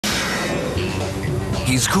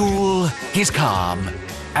He's cool, he's calm,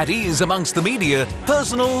 at ease amongst the media,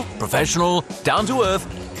 personal, professional, down to earth,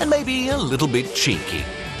 and maybe a little bit cheeky.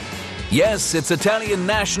 Yes, it's Italian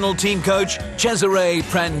national team coach Cesare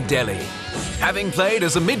Prandelli. Having played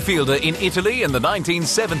as a midfielder in Italy in the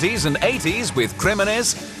 1970s and 80s with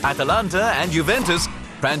Cremonese, Atalanta and Juventus,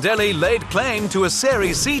 Prandelli laid claim to a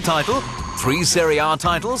Serie C title, 3 Serie A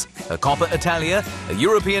titles, a Coppa Italia, a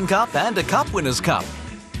European Cup and a Cup Winners' Cup.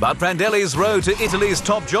 But Prandelli's road to Italy's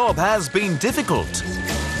top job has been difficult.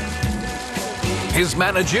 His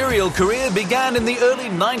managerial career began in the early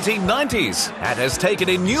 1990s and has taken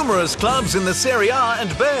in numerous clubs in the Serie A and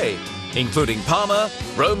B, including Parma,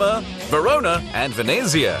 Roma, Verona and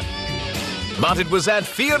Venezia. But it was at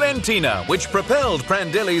Fiorentina which propelled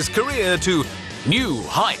Prandelli's career to new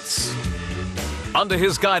heights. Under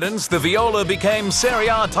his guidance, the Viola became Serie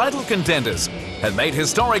A title contenders and made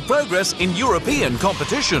historic progress in European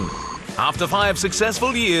competition. After 5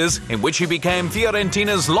 successful years, in which he became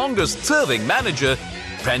Fiorentina's longest-serving manager,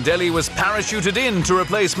 Prandelli was parachuted in to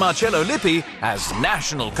replace Marcello Lippi as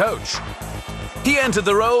national coach. He entered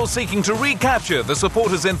the role seeking to recapture the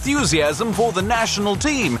supporters' enthusiasm for the national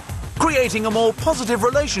team, creating a more positive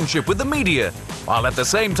relationship with the media, while at the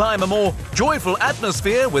same time a more joyful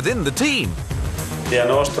atmosphere within the team. In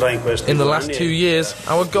the last 2 years,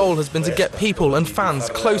 our goal has been to get people and fans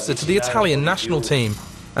closer to the Italian national team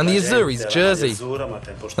and the Azzurri's jersey,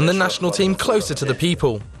 and the national team closer to the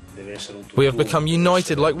people. We have become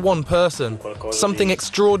united like one person, something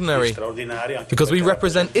extraordinary, because we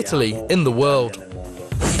represent Italy in the world.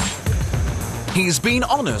 He's been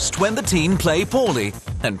honest when the team play poorly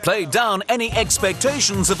and played down any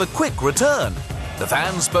expectations of a quick return. The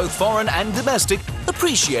fans, both foreign and domestic,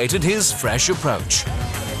 appreciated his fresh approach.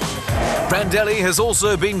 Prandelli has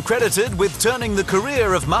also been credited with turning the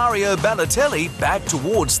career of Mario Balotelli back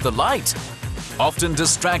towards the light. Often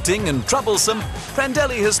distracting and troublesome,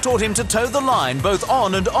 Prandelli has taught him to toe the line both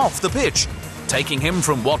on and off the pitch, taking him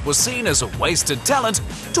from what was seen as a wasted talent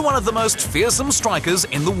to one of the most fearsome strikers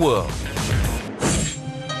in the world.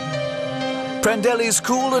 Prandelli's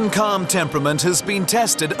cool and calm temperament has been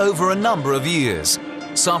tested over a number of years.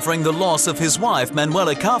 Suffering the loss of his wife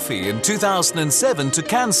Manuela Caffi in 2007 to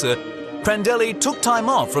cancer, Prandelli took time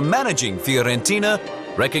off from managing Fiorentina,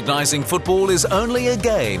 recognizing football is only a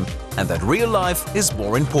game and that real life is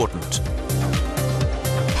more important.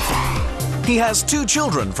 He has 2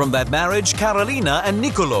 children from that marriage, Carolina and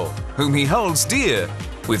Niccolò, whom he holds dear,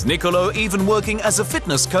 with Niccolò even working as a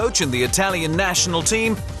fitness coach in the Italian national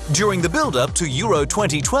team during the build-up to Euro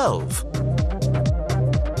 2012.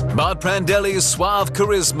 But Prandelli's suave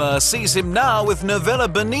charisma sees him now with Novella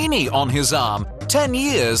Bonini on his arm, 10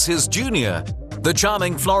 years his junior. The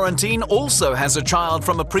charming Florentine also has a child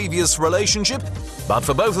from a previous relationship, but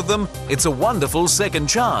for both of them, it's a wonderful second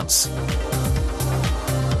chance.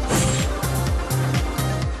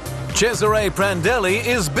 Cesare Prandelli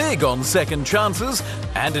is big on second chances,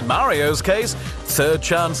 and in Mario's case, third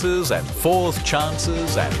chances and fourth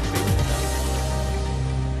chances and